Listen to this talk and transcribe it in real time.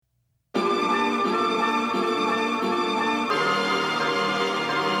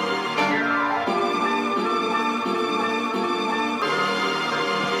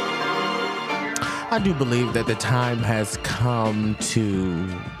I do believe that the time has come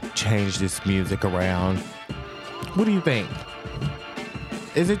to change this music around. What do you think?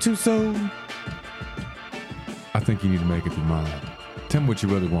 Is it too soon? I think you need to make up your mind. Tell me what you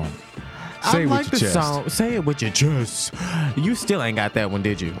really want. Say it with your chest. Song. Say it with your chest. You still ain't got that one,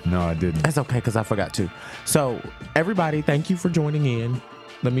 did you? No, I didn't. That's okay, because I forgot to. So, everybody, thank you for joining in.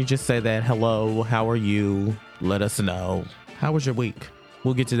 Let me just say that. Hello, how are you? Let us know. How was your week?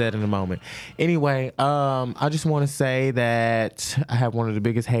 We'll get to that in a moment. Anyway, I just want to say that I have one of the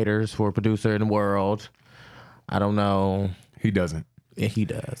biggest haters for a producer in the world. I don't know. He doesn't. Yeah, he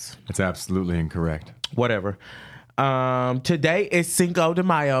does. That's absolutely incorrect. Whatever. Today is Cinco de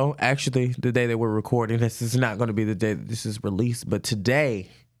Mayo. Actually, the day that we're recording. This is not going to be the day that this is released, but today,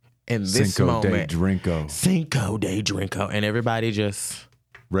 in this moment, Cinco de Drinko. And everybody just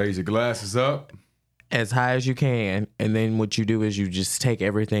raise your glasses up as high as you can, and then what you do is you just take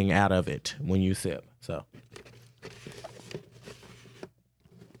everything out of it when you sip. So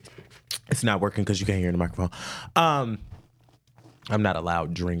it's not working because you can't hear the microphone. I'm not a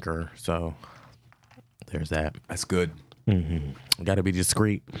loud drinker, so there's that. That's good. Mm-hmm. Got to be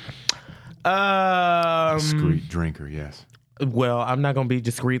discreet. Discreet drinker, yes. Well, I'm not going to be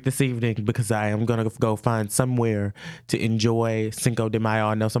discreet this evening because I am going to go find somewhere to enjoy Cinco de Mayo.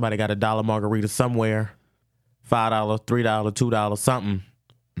 I know somebody got $1 margarita somewhere. $5, $3, $2, something.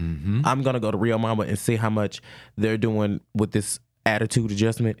 Mm-hmm. I'm going to go to Real Mama and see how much they're doing with this attitude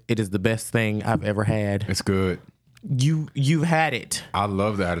adjustment. It is the best thing I've ever had. It's good. You've had it. I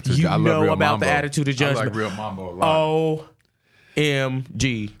love the attitude. I love Real about Mambo. the attitude adjustment. I like Real Mambo a lot.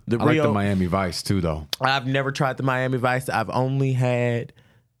 OMG. I like the Miami Vice too, though. I've never tried the Miami Vice. I've only had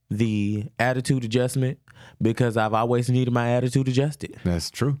the attitude adjustment because I've always needed my attitude adjusted. That's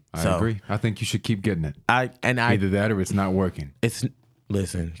true. I agree. I think you should keep getting it. Either that or it's not working.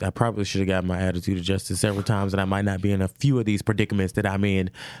 Listen, I probably should have got my attitude adjusted several times, and I might not be in a few of these predicaments that I'm in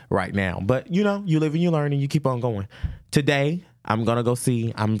right now. But, you live and you learn, and you keep on going. Today, I'm going to go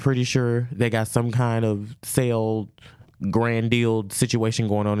see. I'm pretty sure they got some kind of sale, grand deal situation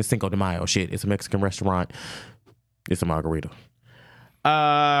going on in Cinco de Mayo. Shit, it's a Mexican restaurant. It's a margarita.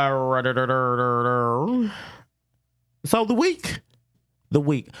 So the week.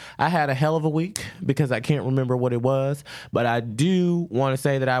 I had a hell of a week because I can't remember what it was, but I do want to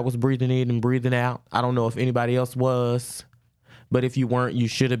say that I was breathing in and breathing out. I don't know if anybody else was, but if you weren't, you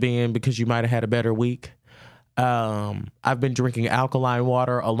should have been because you might have had a better week. I've been drinking alkaline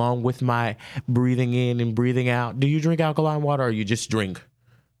water along with my breathing in and breathing out. Do you drink alkaline water or you just drink?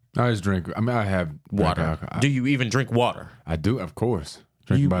 I just drink. I mean, I have water. Do you even drink water? I do, of course.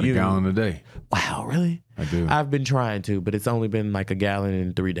 Drink about a gallon a day. Wow, really? I do. I've been trying to, but it's only been like a gallon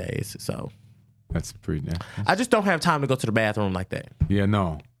in 3 days. So that's pretty. Yeah. I just don't have time to go to the bathroom like that. Yeah,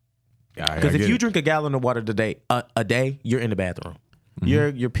 no. Because if you drink a gallon of water a day, you're in the bathroom.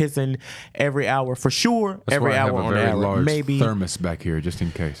 Mm-hmm. You're pissing every hour for sure. That's every why I hour have a on very the hour. large Maybe thermos back here just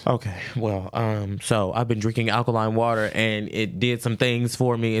in case. Okay. Well, so I've been drinking alkaline water and it did some things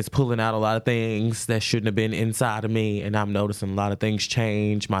for me. It's pulling out a lot of things that shouldn't have been inside of me, and I'm noticing a lot of things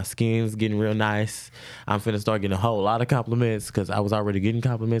change. My skin's getting real nice. I'm finna start getting a whole lot of compliments because I was already getting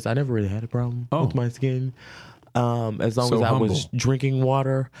compliments. I never really had a problem with my skin. As long as I was drinking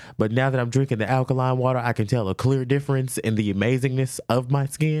water. But now that I'm drinking the alkaline water, I can tell a clear difference in the amazingness of my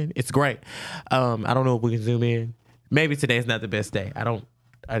skin. It's great. I don't know if we can zoom in. Maybe today's not the best day. It's a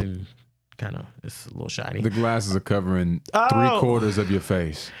little shiny. The glasses are covering 3/4 of your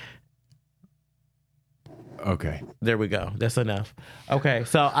face. Okay. There we go. That's enough. Okay,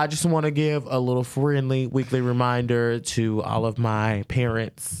 so I just want to give a little friendly weekly reminder to all of my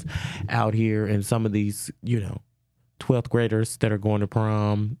parents out here and some of these, 12th graders that are going to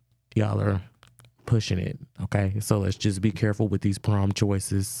prom. Y'all are pushing it, okay? So let's just be careful with these prom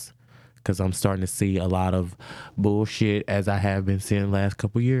choices because I'm starting to see a lot of bullshit as I have been seeing the last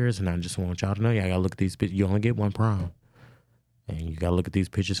couple years, and I just want y'all to know, y'all got to look at these pictures. You only get one prom, and you got to look at these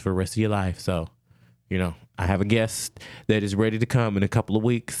pictures for the rest of your life, so... I have a guest that is ready to come in a couple of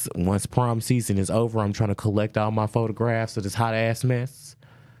weeks. Once prom season is over, I'm trying to collect all my photographs of this hot ass mess.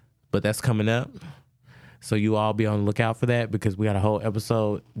 But that's coming up. So you all be on the lookout for that because we got a whole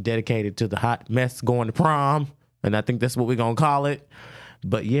episode dedicated to the hot mess going to prom. And I think that's what we're going to call it.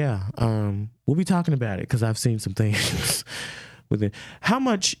 But yeah, we'll be talking about it because I've seen some things with it. How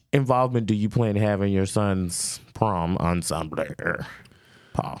much involvement do you plan to have in your son's prom ensemble,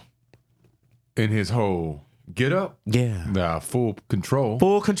 Paul? In his whole Get up. Yeah. Full control.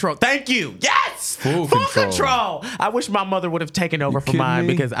 Full control. Thank you. Yes. Full control. I wish my mother would have taken over for mine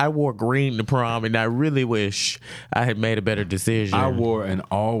because I wore green to prom, and I really wish I had made a better decision. I wore an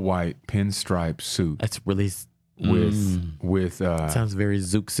all-white pinstripe suit. That's really with sounds very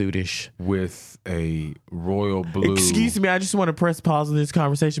Zook suitish. With a royal blue. Excuse me, I just want to press pause on this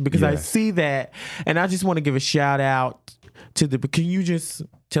conversation because I see that, and I just want to give a shout out to the. Can you just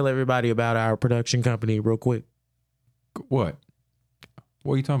tell everybody about our production company real quick? What?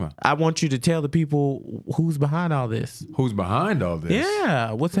 What are you talking about? I want you to tell the people who's behind all this. Who's behind all this?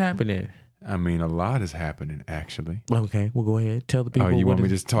 Yeah, what's happening? I mean, a lot is happening, actually. Okay, well, go ahead. Tell the people. Oh, you want me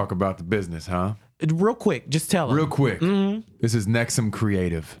to just talk about the business, huh? Real quick, just tell them. Real quick. Mm-hmm. This is Nexum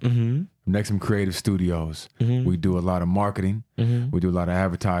Creative. Mm-hmm. Nexum Creative Studios. Mm-hmm. We do a lot of marketing. Mm-hmm. We do a lot of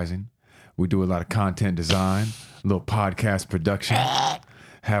advertising. We do a lot of content design, a little podcast production,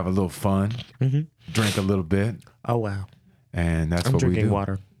 have a little fun, drink a little bit. Oh, wow. And that's I'm what we do. drinking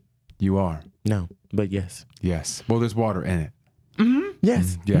water. You are? No, but yes. Yes. Well, there's water in it. Mm-hmm.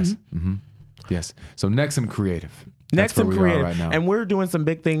 Yes. Yes. Mm-hmm. Yes. So Nexum Creative. That's where Nexum we Creative. are right now. And we're doing some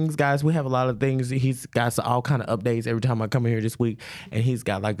big things, guys. We have a lot of things. He's got all kind of updates every time I come in here this week. And he's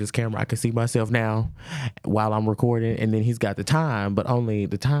got like this camera. I can see myself now while I'm recording. And then he's got the time, but only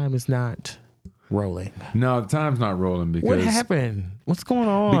the time is not rolling. No, the time's not rolling because... What happened? What's going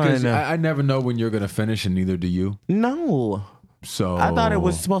on? Because I never know when you're going to finish, and neither do you. No. So I thought it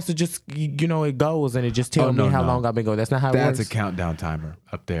was supposed to just, it goes and it just tells me how long I've been going. That's not how it works. That's a countdown timer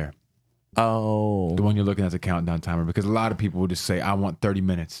up there. Oh. The one you're looking at is a countdown timer because a lot of people will just say, I want 30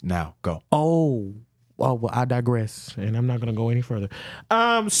 minutes. Now, go. Oh, well, I digress, and I'm not going to go any further.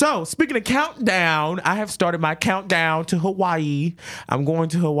 So, speaking of countdown, I have started my countdown to Hawaii. I'm going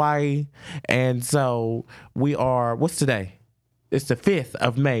to Hawaii, and so we are, what's today? It's the 5th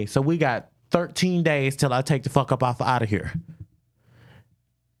of May, so we got 13 days till I take the fuck up off out of here.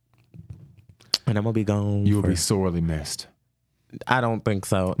 And I'm going to be gone. You will be sorely missed. I don't think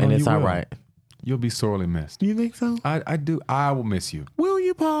so, and it's all right. You'll be sorely missed. You think so? I do. I will miss you. Will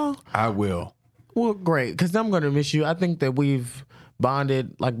you, Paul? I will. Well, great, because I'm going to miss you. I think that we've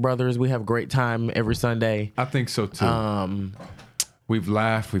bonded like brothers. We have a great time every Sunday. I think so, too. We've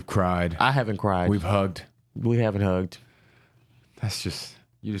laughed. We've cried. I haven't cried. We've hugged. We haven't hugged. That's just,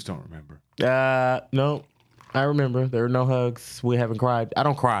 you just don't remember. No, I remember. There were no hugs. We haven't cried. I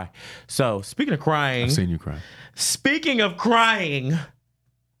don't cry. So, speaking of crying. I've seen you cry. Speaking of crying.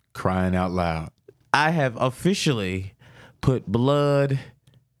 Crying out loud. I have officially put blood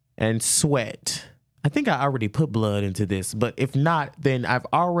and sweat. I think I already put blood into this, but if not, then I've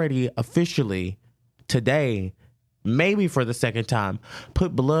already officially today, maybe for the second time,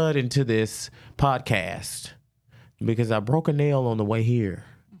 put blood into this podcast because I broke a nail on the way here.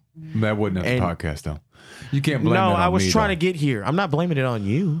 That wasn't a podcast, though. You can't blame it on me. No, I was trying to get here. I'm not blaming it on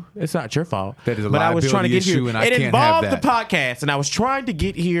you. It's not your fault. That is a but I was trying to get issue, here. and I can't involved have that. The podcast, and I was trying to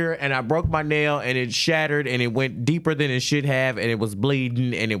get here, and I broke my nail, and it shattered, and it went deeper than it should have, and it was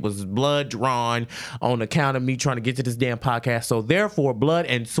bleeding, and it was blood drawn on account of me trying to get to this damn podcast. So therefore, blood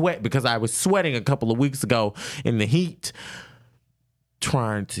and sweat, because I was sweating a couple of weeks ago in the heat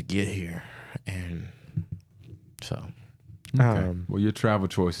trying to get here. And so... Okay. Well, your travel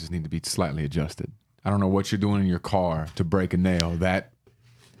choices need to be slightly adjusted. I don't know what you're doing in your car to break a nail that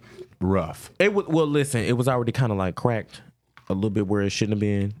rough. Well, listen, it was already kind of like cracked a little bit where it shouldn't have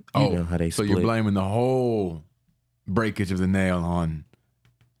been. You know how they so split. you're blaming the whole breakage of the nail on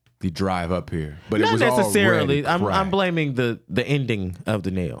the drive up here, but not it was necessarily. I'm I'm blaming the ending of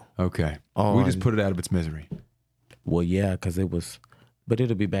the nail. Okay, we just put it out of its misery. Well, yeah, because it was. But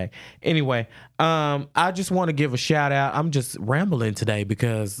it'll be back. Anyway, I just want to give a shout out. I'm just rambling today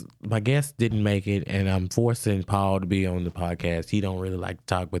because my guest didn't make it, and I'm forcing Paul to be on the podcast. He don't really like to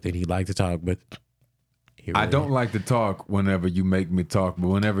talk, but then he likes to talk. But I don't like to talk whenever you make me talk, but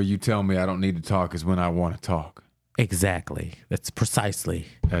whenever you tell me I don't need to talk is when I want to talk. Exactly. That's precisely.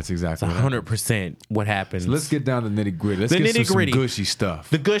 That's exactly. 100% what happens. So let's get down to the nitty gritty. Let's get some gushy stuff.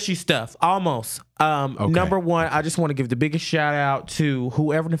 The gushy stuff. Almost. Okay. Number one, I just want to give the biggest shout out to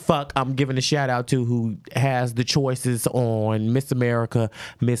whoever the fuck I'm giving a shout out to who has the choices on Miss America,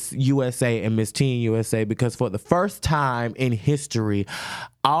 Miss USA, and Miss Teen USA, because for the first time in history,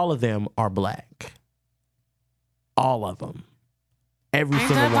 all of them are black. All of them. Every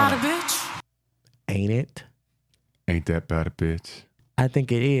single one. Ain't that about a bitch? Ain't it? Ain't that bad a bitch? I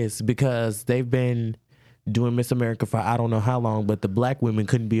think it is, because they've been doing Miss America for I don't know how long, but the black women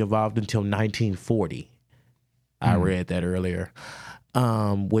couldn't be involved until 1940. I read that earlier,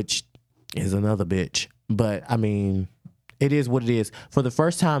 which is another bitch. But I mean, It is what it is. For the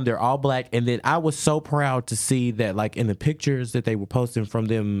first time, they're all black. And then I was so proud to see that, like, in the pictures that they were posting from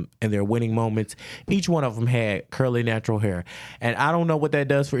them and their winning moments, each one of them had curly natural hair. And I don't know what that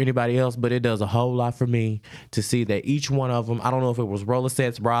does for anybody else, but it does a whole lot for me to see that each one of them, I don't know if it was roller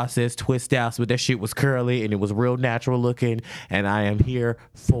sets, bra sets, twist outs, but that shit was curly and it was real natural looking. And I am here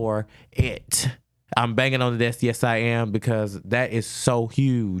for it. I'm banging on the desk. Yes, I am, because that is so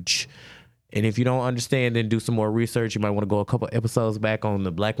huge. And if you don't understand, then do some more research. You might want to go a couple episodes back on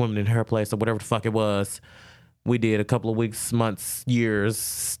the Black Women in Her Place or whatever the fuck it was. We did a couple of weeks, months,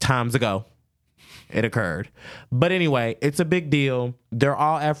 years, times ago. It occurred. But anyway, it's a big deal. They're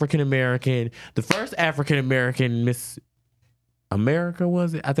all African American. The first African American Miss America,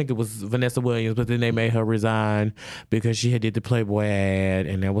 was it? I think it was Vanessa Williams, but then they made her resign because she had did the Playboy ad,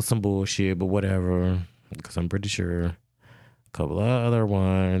 and that was some bullshit, but whatever. Because I'm pretty sure couple of other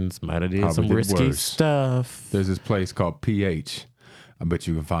ones might have did some risky stuff. There's this place called PH. I bet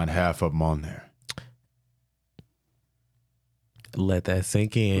you can find half of them on there. Let that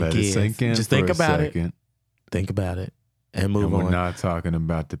sink in. Let kids. it sink in. Just for think a about second. it. Think about it and move on. We're not talking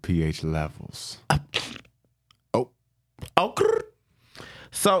about the pH levels. Oh.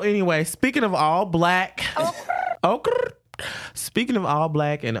 So anyway, speaking of all black. Speaking of all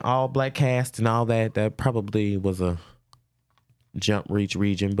black and all black cast and all that, that probably was a jump reach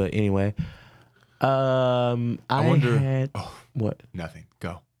region, but anyway, I wonder. What? Nothing.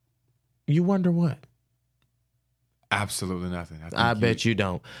 Go. You wonder what? Absolutely nothing. I bet you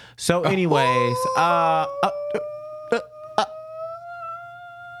don't. So, anyways,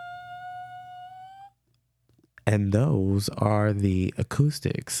 and those are the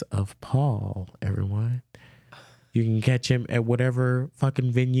acoustics of Paul. Everyone. You can catch him at whatever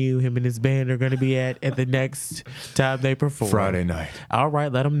fucking venue him and his band are going to be at the next time they perform. Friday night. All right,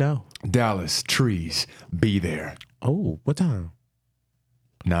 let them know. Dallas, Trees, be there. Oh, what time?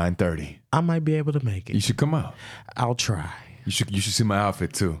 9:30. I might be able to make it. You should come out. I'll try. You should see my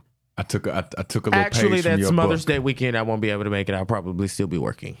outfit too. I took a little Actually, page from that's your Mother's book. Day weekend. I won't be able to make it. I'll probably still be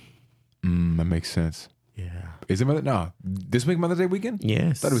working. That makes sense. Yeah. Is it No. This week Mother's Day weekend?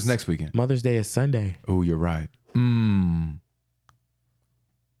 Yes. I thought it was next weekend. Mother's Day is Sunday. Oh, you're right.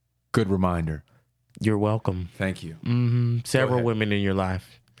 Good reminder. You're welcome. Thank you. Several women in your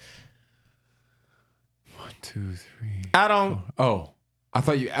life. 1, 2, 3. I don't. Oh, I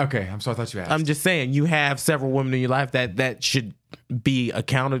thought you. Okay, I'm sorry. I thought you asked. I'm just saying you have several women in your life that should be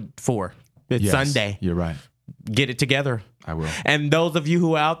accounted for. It's Sunday. You're right. Get it together. I will. And those of you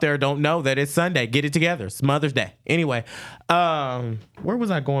who are out there don't know that it's Sunday. Get it together. It's Mother's Day. Anyway, where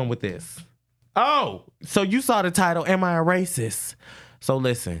was I going with this? Oh, so you saw the title, Am I a Racist? So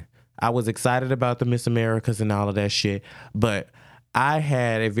listen, I was excited about the Miss Americas and all of that shit, but I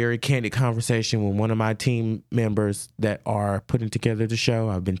had a very candid conversation with one of my team members that are putting together the show.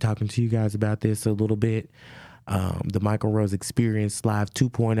 I've been talking to you guys about this a little bit. The Mykel Rose Experience Live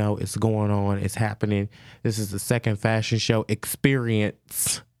 2.0 is going on. It's happening. This is the second fashion show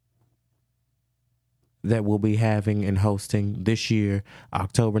experience that we'll be having and hosting this year,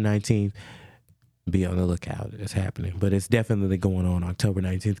 October 19th. Be on the lookout. It's happening. But it's definitely going on October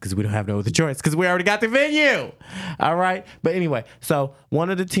 19th because we don't have no other choice because we already got the venue. All right. But anyway, so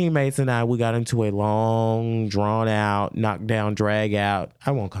one of the teammates and I, we got into a long, drawn out, knockdown, drag out.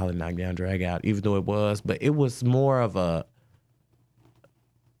 I won't call it knockdown, drag out, even though it was. But it was more of a,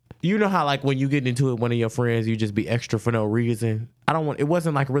 you know how like when you get into it, one of your friends, you just be extra for no reason. It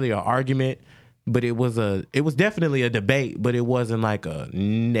wasn't like really an argument. But it was definitely a debate, but it wasn't like a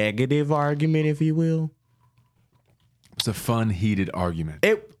negative argument, if you will. It's a fun, heated argument.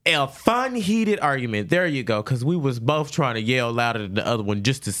 A fun, heated argument. There you go. Because we was both trying to yell louder than the other one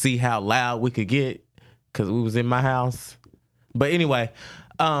just to see how loud we could get. Because we was in my house. But anyway,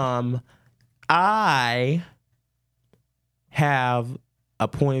 I have a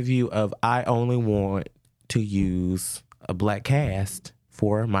point of view of I only want to use a black cast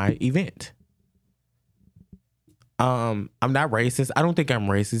for my event. I'm not racist. I don't think I'm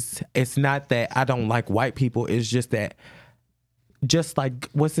racist. It's not that I don't like white people. It's just that, just like,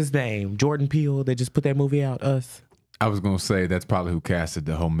 what's his name? Jordan Peele, they just put that movie out, Us. I was going to say that's probably who casted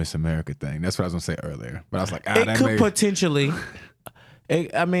the whole Miss America thing. That's what I was going to say earlier. But I was like, it could potentially,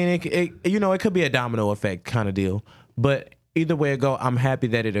 it could be a domino effect kind of deal. But either way it go, I'm happy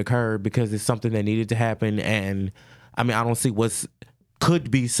that it occurred because it's something that needed to happen. And I mean, I don't see what's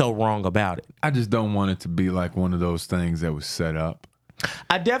could be so wrong about it. I just don't want it to be like one of those things that was set up.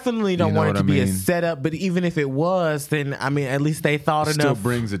 I definitely don't want it to be a setup, but even if it was, then I mean, at least they thought enough. Still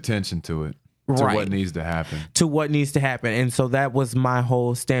brings attention to it, to what needs to happen. To what needs to happen. And so that was my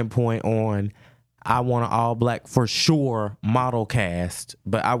whole standpoint on, I want an all black for sure model cast,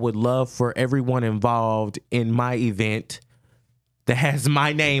 but I would love for everyone involved in my event that has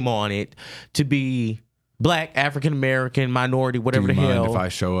my name on it to be black, African American, minority, whatever Do the you hell. mind if I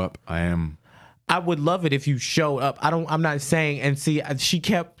show up? I would love it if you showed up. I'm not saying, and see, she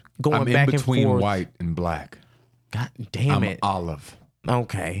kept going I'm back in and between forth. white and black. God damn I'm it. olive.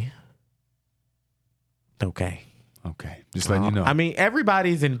 Okay. Just letting you know. I mean,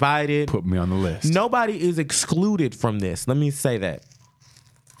 everybody's invited. Put me on the list. Nobody is excluded from this. Let me say that.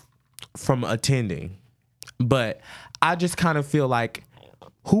 From attending. But I just kind of feel like,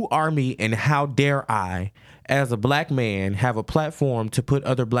 who are me and how dare I, as a black man, have a platform to put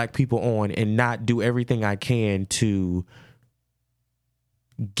other black people on and not do everything I can to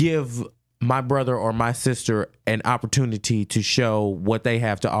give my brother or my sister an opportunity to show what they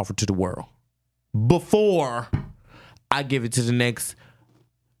have to offer to the world before I give it to the next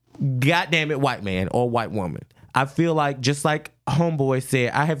goddamn it white man or white woman. I feel like, just like Homeboy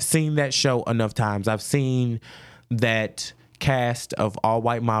said, I have seen that show enough times. I've seen that cast of all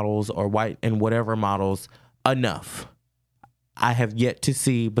white models or white and whatever models enough. I have yet to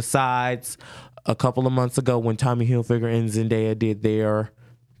see, besides a couple of months ago when Tommy Hilfiger and Zendaya did their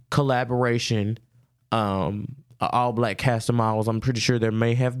collaboration, an all black cast of models. I'm pretty sure there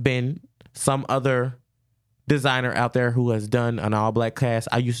may have been some other designer out there who has done an all black cast.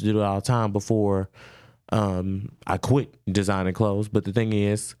 I used to do it all the time before I quit designing clothes. But the thing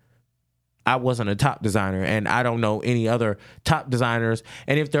is, I wasn't a top designer, and I don't know any other top designers.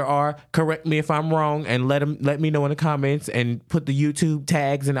 And if there are, correct me if I'm wrong, and let me know in the comments, and put the YouTube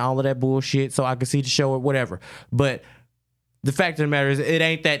tags and all of that bullshit so I can see the show or whatever. But the fact of the matter is, it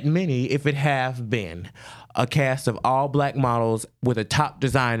ain't that many, if it have been, a cast of all black models with a top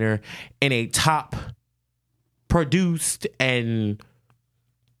designer and a top produced and,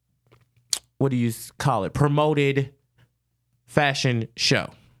 what do you call it, promoted fashion show.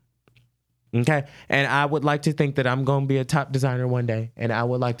 Okay, and I would like to think that I'm going to be a top designer one day, and I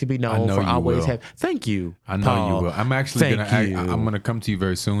would like to be known for always have. Thank you. I know Paul. you will. I'm actually I'm gonna come to you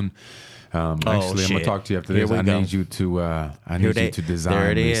very soon. Actually, I'm gonna talk to you after this. I need you to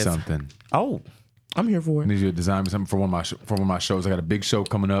design me something. Oh, I'm here for it. I need you to design me something for one of my shows. I got a big show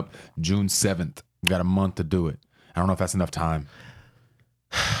coming up June 7th. We got a month to do it. I don't know if that's enough time.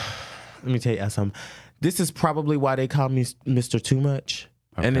 Let me tell you something. This is probably why they call me Mr. Too Much.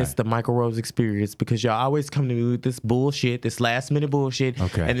 Okay. And it's the Mykel Rose experience, because y'all always come to me with this bullshit, this last minute bullshit.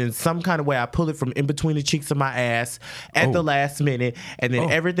 Okay. And then some kind of way I pull it from in between the cheeks of my ass at the last minute. And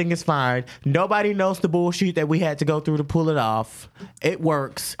then everything is fine. Nobody knows the bullshit that we had to go through to pull it off. It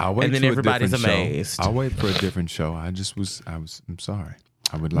works. And then everybody's amazed. I'll wait for a different show. I'm sorry.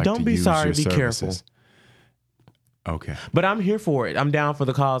 I would like to use your services. Don't be sorry, be careful. Okay. But I'm here for it. I'm down for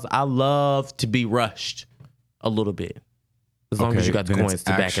the cause. I love to be rushed a little bit. As long as you got the coins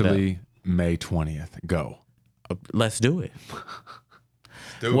to back it up. Actually, May 20th. Go. Let's do it.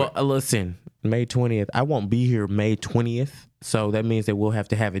 Listen, May 20th. I won't be here May 20th. So that means that we'll have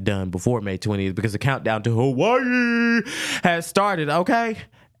to have it done before May 20th, because the countdown to Hawaii has started, okay?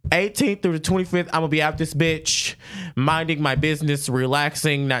 18th through the 25th, I'm going to be out this bitch, minding my business,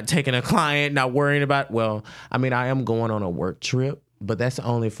 relaxing, not taking a client, not worrying about, I am going on a work trip, but that's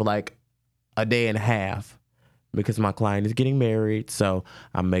only for like a day and a half, because my client is getting married. So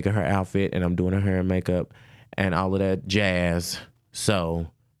I'm making her outfit and I'm doing her hair and makeup and all of that jazz. So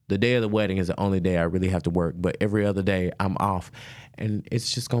the day of the wedding is the only day I really have to work, but every other day I'm off. And it's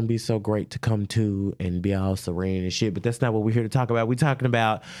just going to be so great to come to and be all serene and shit. But that's not what we're here to talk about. We're talking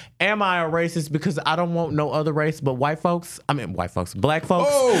about, am I a racist because I don't want no other race but black folks. Black folks.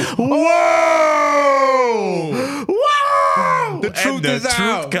 Oh. Whoa! Whoa! The truth is out.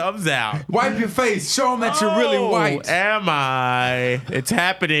 The truth comes out. Wipe your face. Show them that you're really white. Am I? It's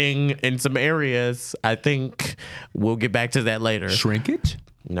happening in some areas. I think we'll get back to that later. Shrinkage?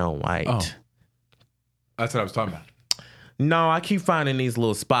 No, white. Oh. That's what I was talking about. No, I keep finding these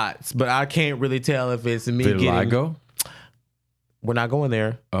little spots, but I can't really tell if it's me Vitiligo? We're not going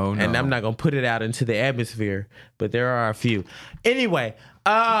there. Oh, no. And I'm not going to put it out into the atmosphere, but there are a few. Anyway,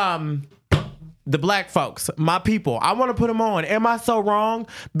 the black folks, my people, I want to put them on. Am I so wrong?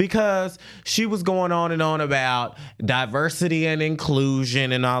 Because she was going on and on about diversity and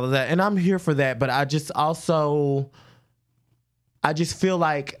inclusion and all of that. And I'm here for that. But I just feel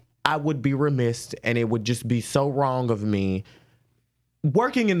like I would be remiss, and it would just be so wrong of me.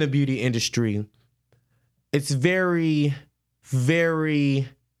 Working in the beauty industry, it's very, very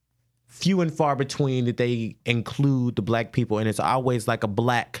few and far between that they include the black people. And it's always like a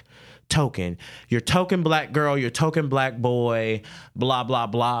black token. You're token black girl, you're token black boy, blah, blah,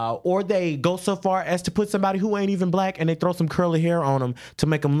 blah. Or they go so far as to put somebody who ain't even black and they throw some curly hair on them to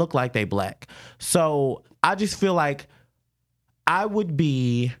make them look like they black. So I just feel like I would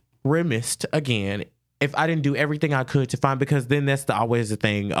be remiss again if I didn't do everything I could to find, because then that's always the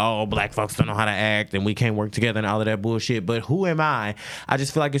thing. Oh, black folks don't know how to act and we can't work together and all of that bullshit. But who am I? I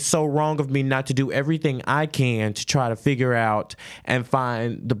just feel like it's so wrong of me not to do everything I can to try to figure out and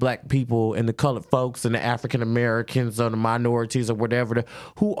find the black people and the colored folks and the African Americans or the minorities or whatever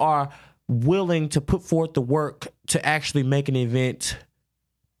who are willing to put forth the work to actually make an event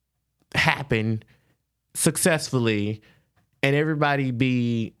happen successfully and everybody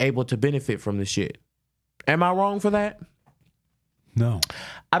be able to benefit from the shit. Am I wrong for that? No.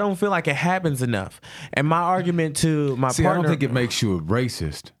 I don't feel like it happens enough. And my argument to my partner... I don't think it makes you a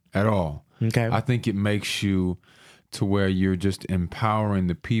racist at all. Okay. I think it makes you to where you're just empowering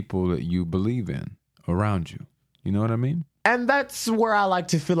the people that you believe in around you. You know what I mean? And that's where I like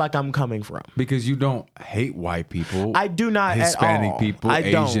to feel like I'm coming from. Because you don't hate white people. I do not Hispanic at all. people, I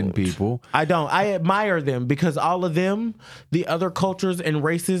Asian don't. people. I don't. I admire them because all of them, the other cultures and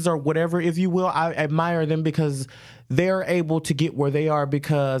races or whatever, if you will, I admire them because they're able to get where they are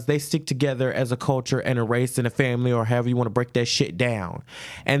because they stick together as a culture and a race and a family, or however you want to break that shit down.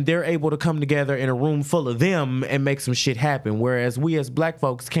 And they're able to come together in a room full of them and make some shit happen. Whereas we as black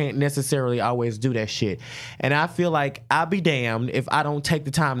folks can't necessarily always do that shit. And I feel like I'll be damned if I don't take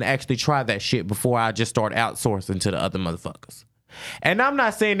the time to actually try that shit before I just start outsourcing to the other motherfuckers. And I'm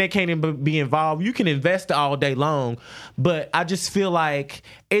not saying they can't even be involved. You can invest all day long, but I just feel like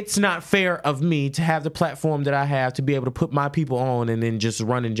it's not fair of me to have the platform that I have to be able to put my people on and then just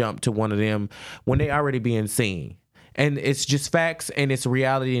run and jump to one of them when they already being seen. And it's just facts and it's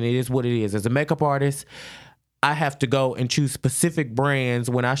reality and it is what it is. As a makeup artist, I have to go and choose specific brands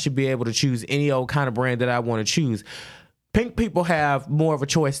when I should be able to choose any old kind of brand that I want to choose. Pink people have more of a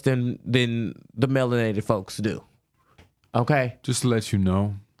choice than the melanated folks do. Okay. Just to let you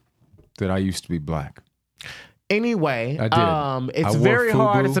know that I used to be black. Anyway, I did. It's very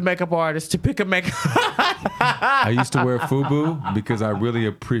hard as a makeup artist to pick a makeup. I used to wear FUBU because I really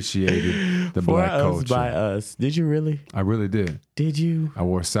appreciated the black culture. By us. Did you really? I really did. Did you? I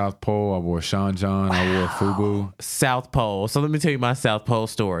wore South Pole. I wore Sean John. Wow. I wore FUBU. South Pole. So let me tell you my South Pole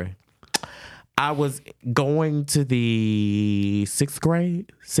story. I was going to the sixth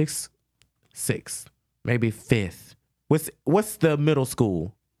grade, sixth, maybe fifth. What's the middle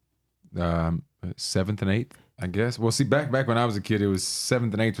school? 7th and 8th, I guess. Well, see, back when I was a kid, it was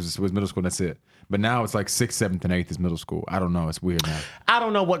 7th and 8th was middle school. That's it. But now it's like 6th, 7th, and 8th is middle school. I don't know. It's weird now. I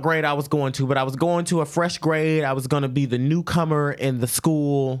don't know what grade I was going to, but I was going to a fresh grade. I was going to be the newcomer in the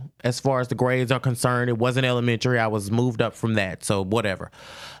school as far as the grades are concerned. It wasn't elementary. I was moved up from that, so whatever.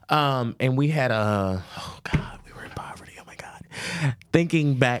 And we had we were in poverty. Oh my God.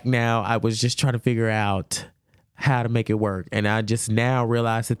 Thinking back now, I was just trying to figure out how to make it work. And I just now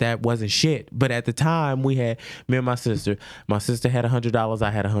realized that wasn't shit. But at the time, we had me and my sister. My sister had $100.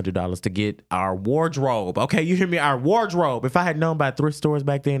 I had $100 to get our wardrobe. Okay, you hear me? Our wardrobe. If I had known about thrift stores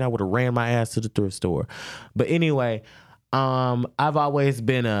back then, I would have ran my ass to the thrift store. But anyway, I've always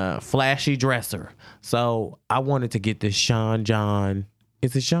been a flashy dresser. So I wanted to get this Sean John.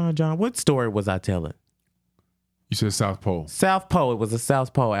 Is it Sean John? What story was I telling? You said South Pole. South Pole. It was a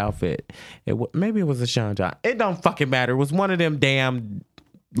South Pole outfit. Maybe it was a Sean John. It don't fucking matter. It was one of them damn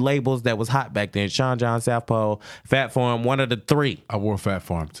labels that was hot back then. Sean John, South Pole, Fat Farm, one of the three. I wore Fat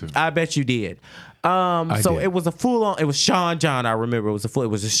Farm too. I bet you did. It was a full on. It was Sean John. I remember it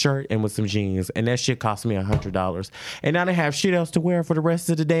was a shirt and with some jeans, and that shit cost me $100. And I didn't have shit else to wear for the rest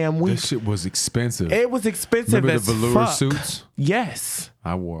of the damn week. That shit was expensive. It was expensive. Remember as the velour suits? Yes,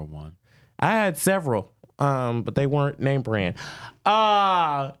 I wore one. I had several. But they weren't name brand.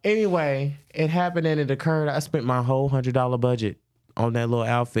 Anyway, it happened and it occurred. I spent my whole $100 budget on that little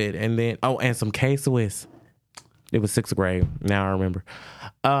outfit, and then and some K-Swiss. It was 6th grade. Now I remember.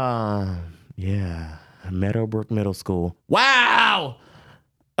 Yeah, Meadowbrook Middle School. Wow.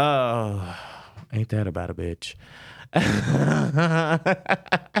 Ain't that about a bitch?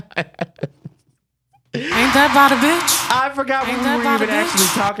 Ain't that about a bitch? I forgot what we were even actually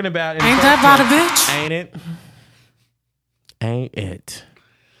talking about. Ain't that about a bitch? Ain't it? Ain't it?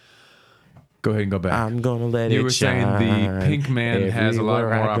 Go ahead and go back. I'm going to let it shine. You were saying the pink man has a lot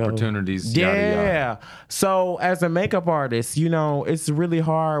more opportunities. Yeah. Yada, yada. So as a makeup artist, it's really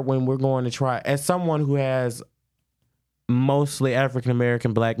hard when we're going to try. As someone who has mostly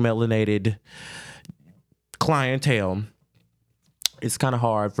African-American, black, melanated clientele, it's kind of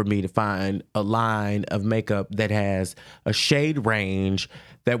hard for me to find a line of makeup that has a shade range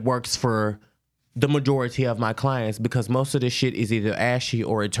that works for the majority of my clients, because most of this shit is either ashy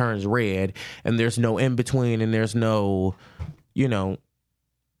or it turns red, and there's no in between, and there's no,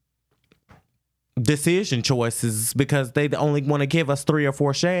 decision choices, because they only want to give us 3 or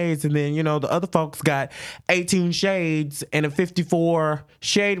 4 shades, and then the other folks got 18 shades and a 54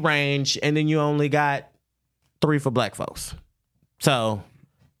 shade range, and then you only got 3 for black folks. So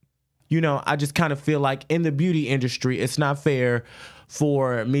I just kind of feel like in the beauty industry, it's not fair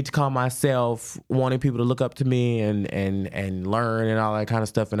for me to call myself wanting people to look up to me and learn and all that kind of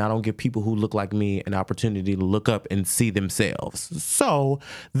stuff, and I don't give people who look like me an opportunity to look up and see themselves. So,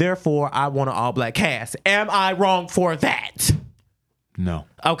 therefore, I want an all-black cast. Am I wrong for that? No.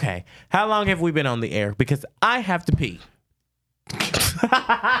 Okay. How long have we been on the air? Because I have to pee.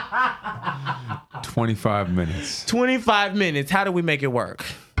 25 minutes. 25 minutes. How do we make it work?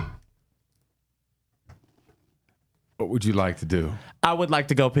 What would you like to do? I would like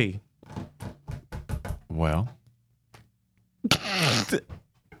to go pee. Well,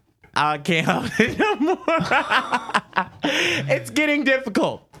 I can't hold it no more. It's getting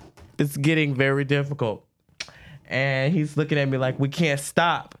difficult. It's getting very difficult. And he's looking at me like, we can't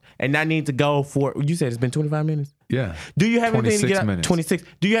stop. And I need to go for, you said it's been 25 minutes? Yeah. Do you have anything to get minutes. 26.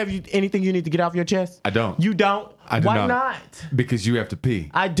 Do you have anything you need to get off your chest? I don't. You don't? I do Why not? Because you have to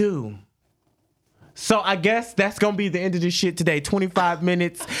pee. I do. So I guess that's going to be the end of this shit today. 25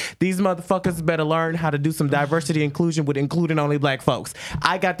 minutes. These motherfuckers better learn how to do some diversity inclusion with including only black folks.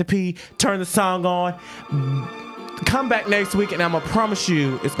 I got to pee. Turn the song on. Come back next week, and I'm going to promise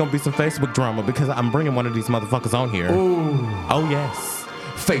you it's going to be some Facebook drama, because I'm bringing one of these motherfuckers on here. Ooh. Oh, yes.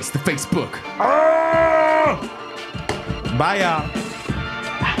 Face the Facebook. Bye, y'all.